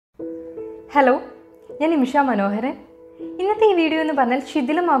Hello, ഞാൻ നിമിഷ മanoharan. ഇന്നത്തെ ഈ വീഡിയോ എന്ന് പറഞ്ഞാൽ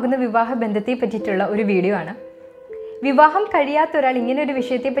ശിഥിലമാകുന്ന വിവാഹ ബന്ധത്തെ പറ്റിയിട്ടുള്ള ഒരു വീഡിയോ ആണ്. വിവാഹം കഴിയാത്ത ഒരാൾ ഇങ്ങനെ ഒരു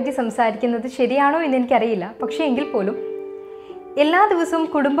വിഷയത്തെപ്പറ്റി സംസാരിക്കുന്നത് ശരിയാണോ എന്ന് എനിക്കറിയില്ല. പക്ഷേ എങ്കിൽ പോലും എല്ലാ ദിവസവും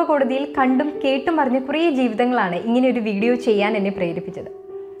കുടുംബ കോടതിയിൽ കണ്ടും കേട്ടും അറിഞ്ഞ കുറേ ജീവിതങ്ങളാണ് ഇങ്ങനെ ഒരു വീഡിയോ ചെയ്യാൻ എന്നെ പ്രേരിപ്പിച്ചത്.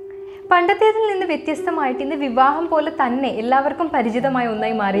 പണ്ടത്തേതിൽ നിന്ന് വ്യത്യസ്തമായിട്ട് ഇന്ന് വിവാഹം പോലെ തന്നെ എല്ലാവർക്കും പരിചിതമായ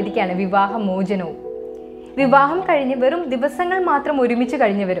ഒന്നായി മാറിയിരിക്കുകയാണ് വിവാഹമോചനവും. വിവാഹം കഴിഞ്ഞ് വെറും ദിവസങ്ങൾ മാത്രം ഒരുമിച്ച്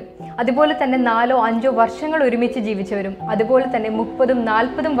കഴിഞ്ഞവരും, അതുപോലെ തന്നെ 4-5 വർഷങ്ങൾ ഒരുമിച്ച് ജീവിച്ചവരും, അതുപോലെ തന്നെ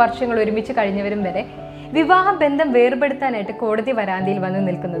 30-40 വർഷങ്ങൾ ഒരുമിച്ച് കഴിഞ്ഞവരും വരെ വിവാഹ ബന്ധം വേർപെടുത്താനായിട്ട് കോടതി വരാന്തയിൽ വന്ന്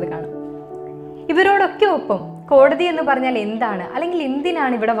നിൽക്കുന്നത് കാണാം. ഇവരോടൊക്കെ ഒപ്പം കോടതി എന്ന് പറഞ്ഞാൽ എന്താണ്, അല്ലെങ്കിൽ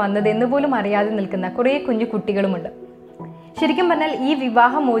എന്തിനാണ് ഇവിടെ വന്നത് എന്ന് പോലും അറിയാതെ നിൽക്കുന്ന കുറേ കുഞ്ഞു കുട്ടികളുമുണ്ട്. ശരിക്കും പറഞ്ഞാൽ ഈ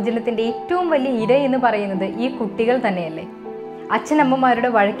വിവാഹമോചനത്തിൻ്റെ ഏറ്റവും വലിയ ഇര എന്ന് പറയുന്നത് ഈ കുട്ടികൾ തന്നെയല്ലേ. അച്ഛനമ്മമാരുടെ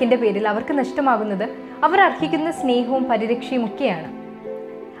വഴക്കിൻ്റെ പേരിൽ അവർക്ക് നഷ്ടമാകുന്നത് അവർ അർഹിക്കുന്ന സ്നേഹവും പരിരക്ഷയും ഒക്കെയാണ്.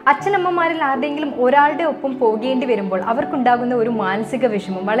 അച്ഛനമ്മമാരിൽ ആരുടെയെങ്കിലും ഒരാളുടെ ഒപ്പം പോകേണ്ടി വരുമ്പോൾ അവർക്കുണ്ടാകുന്ന ഒരു മാനസിക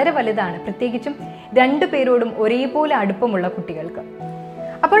വിഷമം വളരെ വലുതാണ്, പ്രത്യേകിച്ചും 2 പേരോടും ഒരേപോലെ അടുപ്പമുള്ള കുട്ടികൾക്ക്.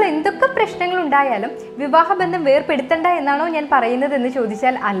 അപ്പോൾ എന്തൊക്കെ പ്രശ്നങ്ങൾ ഉണ്ടായാലും വിവാഹബന്ധം വേർപെടുത്തണ്ട എന്നാണോ ഞാൻ പറയുന്നത് എന്ന്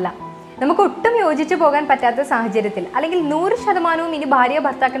ചോദിച്ചാൽ അല്ല. നമുക്ക് ഒട്ടും യോജിച്ചു പോകാൻ പറ്റാത്ത സാഹചര്യത്തിൽ, അല്ലെങ്കിൽ 100% ഇനി ഭാര്യ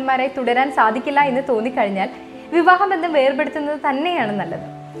ഭർത്താക്കന്മാരായി തുടരാൻ സാധിക്കില്ല എന്ന് തോന്നിക്കഴിഞ്ഞാൽ വിവാഹബന്ധം വേർപെടുത്തുന്നത് തന്നെയാണ് നല്ലത്.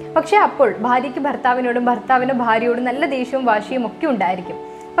 പക്ഷെ അപ്പോൾ ഭാര്യയ്ക്ക് ഭർത്താവിനോടും ഭർത്താവിന് ഭാര്യയോടും നല്ല ദേഷ്യവും വാശിയും ഒക്കെ ഉണ്ടായിരിക്കും.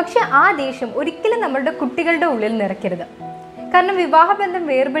 പക്ഷെ ആ ദേഷ്യം ഒരിക്കലും നമ്മളുടെ കുട്ടികളുടെ ഉള്ളിൽ നിറയ്ക്കരുത്. കാരണം വിവാഹബന്ധം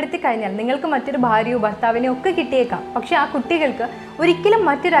വേർപെടുത്തി കഴിഞ്ഞാൽ നിങ്ങൾക്ക് മറ്റൊരു ഭാര്യയോ ഭർത്താവിനെയോ ഒക്കെ കിട്ടിയേക്കാം, പക്ഷെ ആ കുട്ടികൾക്ക് ഒരിക്കലും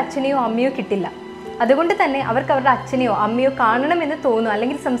മറ്റൊരു അച്ഛനെയോ അമ്മയോ കിട്ടില്ല. അതുകൊണ്ട് തന്നെ അവർക്ക് അവരുടെ അച്ഛനെയോ അമ്മയോ കാണണമെന്ന് തോന്നുക,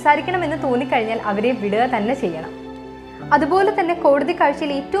 അല്ലെങ്കിൽ സംസാരിക്കണമെന്ന് തോന്നിക്കഴിഞ്ഞാൽ അവരെ വിടുക തന്നെ ചെയ്യണം. അതുപോലെ തന്നെ കോടതി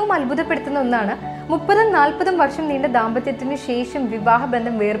കാഴ്ചയിൽ ഏറ്റവും അത്ഭുതപ്പെടുത്തുന്ന ഒന്നാണ് 30-40 വർഷം നീണ്ട ദാമ്പത്യത്തിന് ശേഷം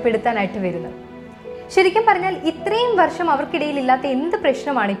വിവാഹബന്ധം വേർപെടുത്താനായിട്ട് വരുന്നത്. ശരിക്കും പറഞ്ഞാൽ ഇത്രയും വർഷം അവർക്കിടയിൽ ഇല്ലാത്ത എന്ത്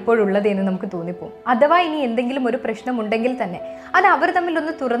പ്രശ്നമാണ് ഇപ്പോഴുള്ളത് എന്ന് നമുക്ക് തോന്നിപ്പോകും. അഥവാ ഇനി എന്തെങ്കിലും ഒരു പ്രശ്നം ഉണ്ടെങ്കിൽ തന്നെ അത് അവർ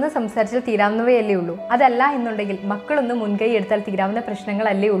തമ്മിലൊന്ന് തുറന്ന് സംസാരിച്ചാൽ തീരാവുന്നവയല്ലേ ഉള്ളൂ. അതല്ല എന്നുണ്ടെങ്കിൽ മക്കളൊന്ന് മുൻകൈ എടുത്താൽ തീരാവുന്ന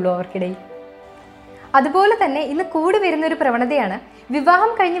പ്രശ്നങ്ങളല്ലേ ഉള്ളൂ അവർക്കിടയിൽ. അതുപോലെ തന്നെ ഇന്ന് കൂടി വരുന്നൊരു പ്രവണതയാണ്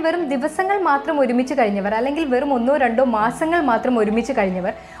വിവാഹം കഴിഞ്ഞ് വെറും ദിവസങ്ങൾ മാത്രം ഒരുമിച്ച് കഴിഞ്ഞവർ, അല്ലെങ്കിൽ വെറും 1-2 മാസങ്ങൾ മാത്രം ഒരുമിച്ച്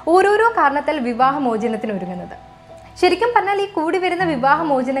കഴിഞ്ഞവർ ഓരോരോ കാരണത്താൽ വിവാഹമോചനത്തിന് ഒരുങ്ങുന്നത്. ശരിക്കും പറഞ്ഞാൽ ഈ കൂടി വരുന്ന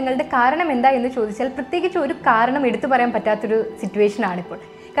വിവാഹമോചനങ്ങളുടെ കാരണം എന്താ എന്ന് ചോദിച്ചാൽ പ്രത്യേകിച്ച് ഒരു കാരണം എടുത്തു പറയാൻ പറ്റാത്തൊരു സിറ്റുവേഷൻ ആണിപ്പോൾ.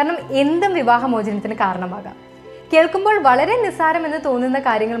 കാരണം എന്തും വിവാഹമോചനത്തിന് കാരണമാകാം. കേൾക്കുമ്പോൾ വളരെ നിസ്സാരം എന്ന് തോന്നുന്ന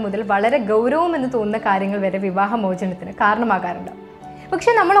കാര്യങ്ങൾ മുതൽ വളരെ ഗൗരവം എന്ന് തോന്നുന്ന കാര്യങ്ങൾ വരെ വിവാഹമോചനത്തിന് കാരണമാകാറുണ്ട്.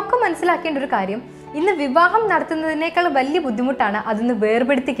 പക്ഷെ നമ്മളൊക്കെ മനസ്സിലാക്കേണ്ട ഒരു കാര്യം, ഇന്ന് വിവാഹം നടത്തുന്നതിനേക്കാൾ വലിയ ബുദ്ധിമുട്ടാണ് അതൊന്ന്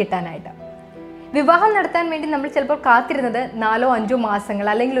വേർപെടുത്തി കിട്ടാനായിട്ട്. വിവാഹം നടത്താൻ വേണ്ടി നമ്മൾ ചിലപ്പോൾ കാത്തിരുന്നത് 4-5 മാസങ്ങൾ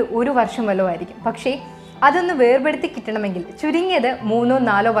അല്ലെങ്കിൽ 1 വർഷം വല്ലോ ആയിരിക്കും. പക്ഷേ അതൊന്ന് വേർപെടുത്തി കിട്ടണമെങ്കിൽ ചുരുങ്ങിയത്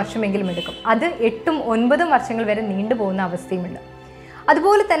 3-4 വർഷമെങ്കിലും എടുക്കും. അത് 8-9 വർഷങ്ങൾ വരെ നീണ്ടുപോകുന്ന അവസ്ഥയുമുണ്ട്.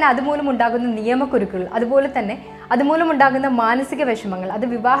 അതുപോലെ തന്നെ അതുമൂലം ഉണ്ടാകുന്ന നിയമക്കുരുക്കുകൾ, അതുപോലെ തന്നെ അതുമൂലം ഉണ്ടാകുന്ന മാനസിക വിഷമങ്ങൾ, അത്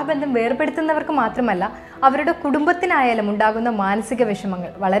വിവാഹബന്ധം വേർപെടുത്തുന്നവർക്ക് മാത്രമല്ല അവരുടെ കുടുംബത്തിനായാലും ഉണ്ടാകുന്ന മാനസിക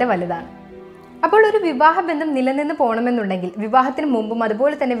വിഷമങ്ങൾ വളരെ വലുതാണ്. അപ്പോൾ ഒരു വിവാഹബന്ധം നിലനിന്ന് പോകണമെന്നുണ്ടെങ്കിൽ വിവാഹത്തിന് മുമ്പും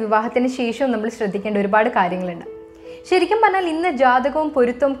അതുപോലെ തന്നെ വിവാഹത്തിന് ശേഷവും നമ്മൾ ശ്രദ്ധിക്കേണ്ട ഒരുപാട് കാര്യങ്ങളുണ്ട്. ശരിക്കും പറഞ്ഞാൽ ഇന്ന് ജാതകവും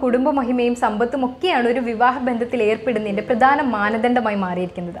പൊരുത്തവും കുടുംബ മഹിമയും സമ്പത്തും ഒക്കെയാണ് ഒരു വിവാഹബന്ധത്തിൽ ഏർപ്പെടുന്നതിൻ്റെ പ്രധാന മാനദണ്ഡമായി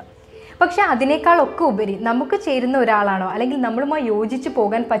മാറിയിരിക്കുന്നത്. പക്ഷെ അതിനേക്കാളൊക്കെ ഉപരി നമുക്ക് ചേരുന്ന ഒരാളാണോ, അല്ലെങ്കിൽ നമ്മളുമായി യോജിച്ച്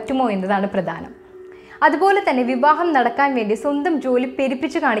പോകാൻ പറ്റുമോ എന്നതാണ് പ്രധാനം. അതുപോലെ തന്നെ വിവാഹം നടക്കാൻ വേണ്ടി സ്വന്തം ജോലി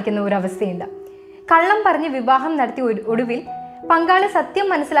പെരുപ്പിച്ച് കാണിക്കുന്ന ഒരവസ്ഥയുണ്ട്. കള്ളം പറഞ്ഞ് വിവാഹം നടത്തി ഒടുവിൽ പങ്കാളി സത്യം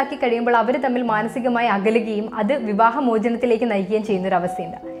മനസ്സിലാക്കി കഴിയുമ്പോൾ അവർ തമ്മിൽ മാനസികമായി അകലുകയും അത് വിവാഹമോചനത്തിലേക്ക് നയിക്കുകയും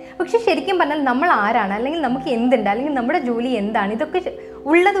ചെയ്യുന്നൊരവസ്ഥയുണ്ട്. പക്ഷെ ശരിക്കും പറഞ്ഞാൽ നമ്മൾ ആരാണ്, അല്ലെങ്കിൽ നമുക്ക് എന്തുണ്ട്, അല്ലെങ്കിൽ നമ്മുടെ ജോലി എന്താണ്, ഇതൊക്കെ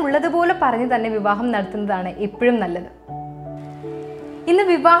ഉള്ളതുപോലെ പറഞ്ഞ് തന്നെ വിവാഹം നടത്തുന്നതാണ് എപ്പോഴും നല്ലത്. ഇന്ന്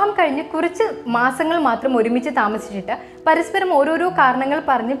വിവാഹം കഴിഞ്ഞ് കുറച്ച് മാസങ്ങൾ മാത്രം ഒരുമിച്ച് താമസിച്ചിട്ട് പരസ്പരം ഓരോരോ കാരണങ്ങൾ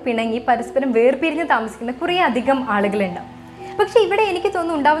പറഞ്ഞ് പിണങ്ങി പരസ്പരം വേർപിരിഞ്ഞ് താമസിക്കുന്ന കുറേ അധികം ആളുകളുണ്ട്. പക്ഷെ ഇവിടെ എനിക്ക്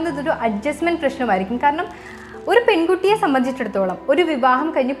തോന്നുന്നു ഉണ്ടാവുന്നത് ഒരു അഡ്ജസ്റ്റ്മെൻറ്റ് പ്രശ്നമായിരിക്കും. കാരണം ഒരു പെൺകുട്ടിയെ സംബന്ധിച്ചിടത്തോളം ഒരു വിവാഹം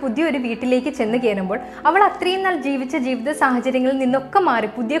കഴിഞ്ഞ് പുതിയൊരു വീട്ടിലേക്ക് ചെന്ന് കയറുമ്പോൾ അവൾ അത്രയും നാൾ ജീവിച്ച ജീവിത സാഹചര്യങ്ങളിൽ നിന്നൊക്കെ മാറി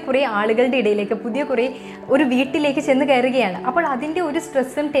പുതിയ കുറേ ആളുകളുടെ ഇടയിലേക്ക്, പുതിയ കുറേ ഒരു വീട്ടിലേക്ക് ചെന്ന് കയറുകയാണ്. അപ്പോൾ അതിൻ്റെ ഒരു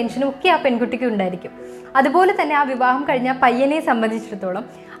സ്ട്രെസ്സും ടെൻഷനും ഒക്കെ ആ പെൺകുട്ടിക്ക് ഉണ്ടായിരിക്കും. അതുപോലെ തന്നെ ആ വിവാഹം കഴിഞ്ഞ പയ്യനെ സംബന്ധിച്ചിടത്തോളം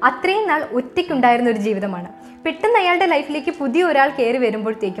അത്രയും നാൾ ഒറ്റയ്ക്കുണ്ടായിരുന്ന ഒരു ജീവിതമാണ്. പെട്ടെന്ന് അയാളുടെ ലൈഫിലേക്ക് പുതിയ ഒരാൾ കയറി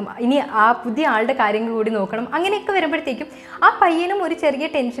വരുമ്പോഴത്തേക്കും ഇനി ആ പുതിയ ആളുടെ കാര്യങ്ങൾ കൂടി നോക്കണം. അങ്ങനെയൊക്കെ വരുമ്പോഴത്തേക്കും ആ പയ്യനും ഒരു ചെറിയ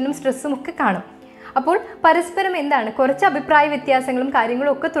ടെൻഷനും സ്ട്രെസ്സും ഒക്കെ കാണും. അപ്പോൾ പരസ്പരം എന്താണ്, കുറച്ച് അഭിപ്രായ വ്യത്യാസങ്ങളും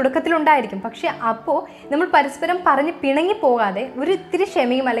കാര്യങ്ങളും ഒക്കെ തുടക്കത്തിലുണ്ടായിരിക്കും. പക്ഷെ അപ്പോൾ നമ്മൾ പരസ്പരം പറഞ്ഞ് പിണങ്ങി പോകാതെ ഒരു ഇത്തിരി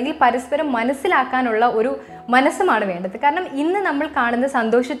ക്ഷമയും അല്ലെങ്കിൽ പരസ്പരം മനസ്സിലാക്കാനുള്ള ഒരു മനസ്സുമാണ് വേണ്ടത്. കാരണം ഇന്ന് നമ്മൾ കാണുന്ന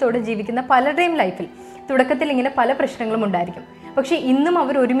സന്തോഷത്തോടെ ജീവിക്കുന്ന പലരുടെയും ലൈഫിൽ തുടക്കത്തിൽ ഇങ്ങനെ പല പ്രശ്നങ്ങളും ഉണ്ടായിരിക്കും. പക്ഷേ ഇന്നും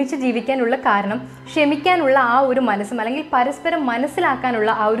അവർ ഒരുമിച്ച് ജീവിക്കാനുള്ള കാരണം ക്ഷമിക്കാനുള്ള ആ ഒരു മനസ്സും അല്ലെങ്കിൽ പരസ്പരം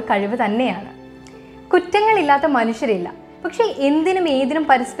മനസ്സിലാക്കാനുള്ള ആ ഒരു കഴിവ് തന്നെയാണ്. കുറ്റങ്ങളില്ലാത്ത മനുഷ്യരില്ല. പക്ഷേ എന്തിനും ഏതിനും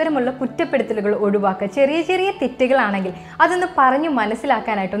പരസ്പരമുള്ള കുറ്റപ്പെടുത്തലുകൾ ഒഴിവാക്കുക. ചെറിയ ചെറിയ തെറ്റുകളാണെങ്കിൽ അതൊന്ന് പറഞ്ഞു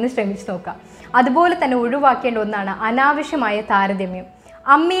മനസ്സിലാക്കാനായിട്ടൊന്ന് ശ്രമിച്ചു നോക്കുക. അതുപോലെ തന്നെ ഒഴിവാക്കേണ്ട ഒന്നാണ് അനാവശ്യമായ താരതമ്യം.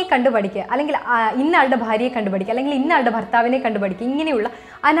 അമ്മയെ കണ്ടുപഠിക്കുക, അല്ലെങ്കിൽ ഇന്നയാളുടെ ഭാര്യയെ കണ്ടുപഠിക്കുക, അല്ലെങ്കിൽ ഇന്നയാളുടെ ഭർത്താവിനെ കണ്ടുപഠിക്കുക. ഇങ്ങനെയുള്ള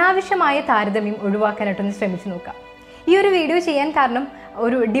അനാവശ്യമായ താരതമ്യം ഒഴിവാക്കാനായിട്ടൊന്ന് ശ്രമിച്ചു നോക്കുക. ഈ ഒരു വീഡിയോ ചെയ്യാൻ കാരണം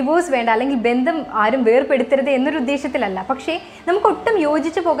ഒരു ഡിവോഴ്സ് വേണ്ട, അല്ലെങ്കിൽ ബന്ധം ആരും വേർപെടുത്തരുത് എന്നൊരു ഉദ്ദേശത്തിലല്ല. പക്ഷേ നമുക്ക് ഒട്ടും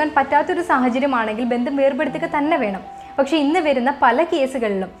യോജിച്ചു പോകാൻ പറ്റാത്തൊരു സാഹചര്യമാണെങ്കിൽ ബന്ധം വേർപെടുത്തുക തന്നെ വേണം. പക്ഷേ ഇന്ന് വരുന്ന പല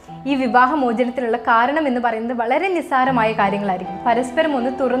കേസുകളിലും ഈ വിവാഹമോചനത്തിനുള്ള കാരണം എന്ന് പറയുന്നത് വളരെ നിസ്സാരമായ കാര്യങ്ങളായിരിക്കും. പരസ്പരം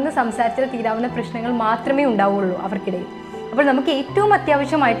ഒന്ന് തുറന്ന് സംസാരിച്ചാൽ തീരാവുന്ന പ്രശ്നങ്ങൾ മാത്രമേ ഉണ്ടാവുള്ളൂ അവർക്കിടയിൽ. അപ്പോൾ നമുക്ക് ഏറ്റവും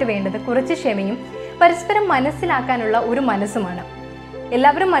അത്യാവശ്യമായിട്ട് വേണ്ടത് കുറച്ച് ക്ഷമയും പരസ്പരം മനസ്സിലാക്കാനുള്ള ഒരു മനസ്സുമാണ്.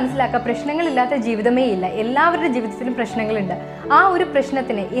 എല്ലാവരും മനസ്സിലാക്കുക, പ്രശ്നങ്ങളില്ലാത്ത ജീവിതമേ ഇല്ല. എല്ലാവരുടെ ജീവിതത്തിലും പ്രശ്നങ്ങളുണ്ട്. ആ ഒരു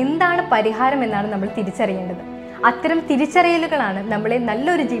പ്രശ്നത്തിന് എന്താണ് പരിഹാരം എന്നാണ് നമ്മൾ തിരിച്ചറിയേണ്ടത്. അത്തരം തിരിച്ചറിയലുകളാണ് നമ്മളെ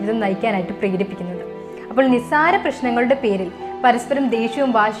നല്ലൊരു ജീവിതം നയിക്കാനായിട്ട് പ്രേരിപ്പിക്കുന്നത്. അപ്പോൾ നിസ്സാര പ്രശ്നങ്ങളുടെ പേരിൽ പരസ്പരം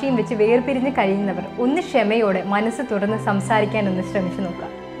ദേഷ്യവും വാശിയും വെച്ച് വേർപിരിഞ്ഞ് കഴിയുന്നവർ ഒന്ന് ക്ഷമയോടെ മനസ്സ് തുറന്ന് സംസാരിക്കാനൊന്ന് ശ്രമിച്ചു നോക്കുക.